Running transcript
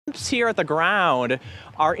Temps here at the ground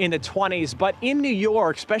are in the 20s, but in New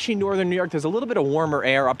York, especially northern New York, there's a little bit of warmer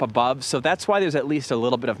air up above, so that's why there's at least a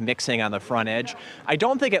little bit of mixing on the front edge. I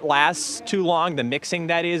don't think it lasts too long, the mixing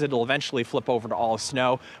that is. It'll eventually flip over to all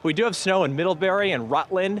snow. We do have snow in Middlebury and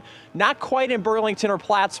Rutland, not quite in Burlington or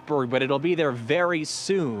Plattsburgh, but it'll be there very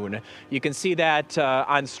soon. You can see that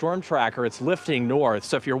on Storm Tracker, it's lifting north,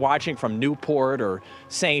 so if you're watching from Newport or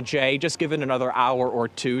St. Jay, just give it another hour or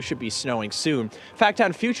two, should be snowing soon. In fact,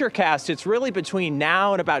 on Futurecast, it's really between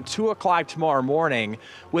now and about 2 o'clock tomorrow morning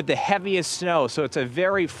with the heaviest snow. So it's a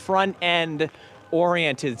very front end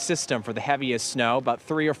oriented system for the heaviest snow, about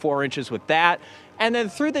 3 or 4 inches with that. And then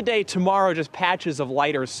through the day tomorrow, just patches of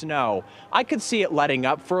lighter snow. I could see it letting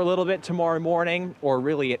up for a little bit tomorrow morning, or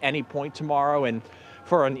really at any point tomorrow. And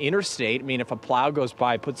for an interstate, I mean, if a plow goes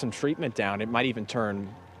by, put some treatment down, it might even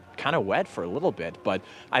turn kind of wet for a little bit, but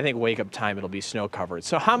I think wake up time it'll be snow covered.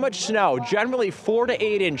 So how much snow? Generally 4 to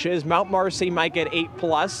 8 inches. Mount Marcy might get 8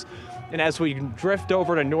 plus. And as we drift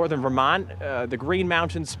over to northern Vermont, the Green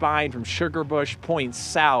Mountain Spine from Sugarbush Point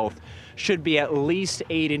south should be at least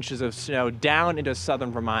 8 inches of snow down into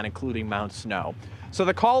southern Vermont, including Mount Snow. So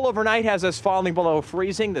the call overnight has us falling below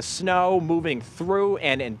freezing, the snow moving through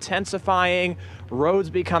and intensifying, roads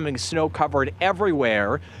becoming snow covered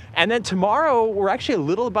everywhere. And then tomorrow, we're actually a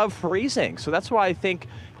little above freezing. So that's why I think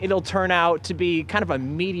it'll turn out to be kind of a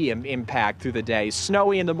medium impact through the day.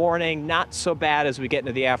 Snowy in the morning, not so bad as we get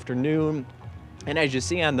into the afternoon. And as you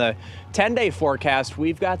see on the 10-day forecast,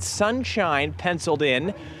 we've got sunshine penciled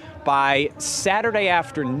in by Saturday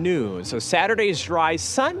afternoon. So Saturday's dry,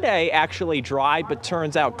 Sunday actually dry, but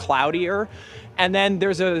turns out cloudier. And then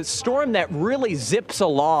there's a storm that really zips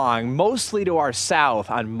along, mostly to our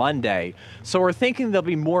south on Monday. So we're thinking there'll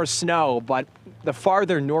be more snow, but the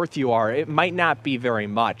farther north you are, it might not be very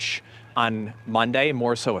much on Monday,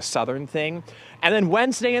 more so a southern thing. And then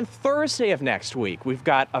Wednesday and Thursday of next week, we've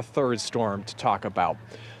got a third storm to talk about.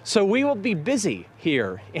 So we will be busy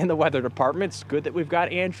here in the weather department. It's good that we've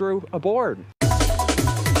got Andrew aboard.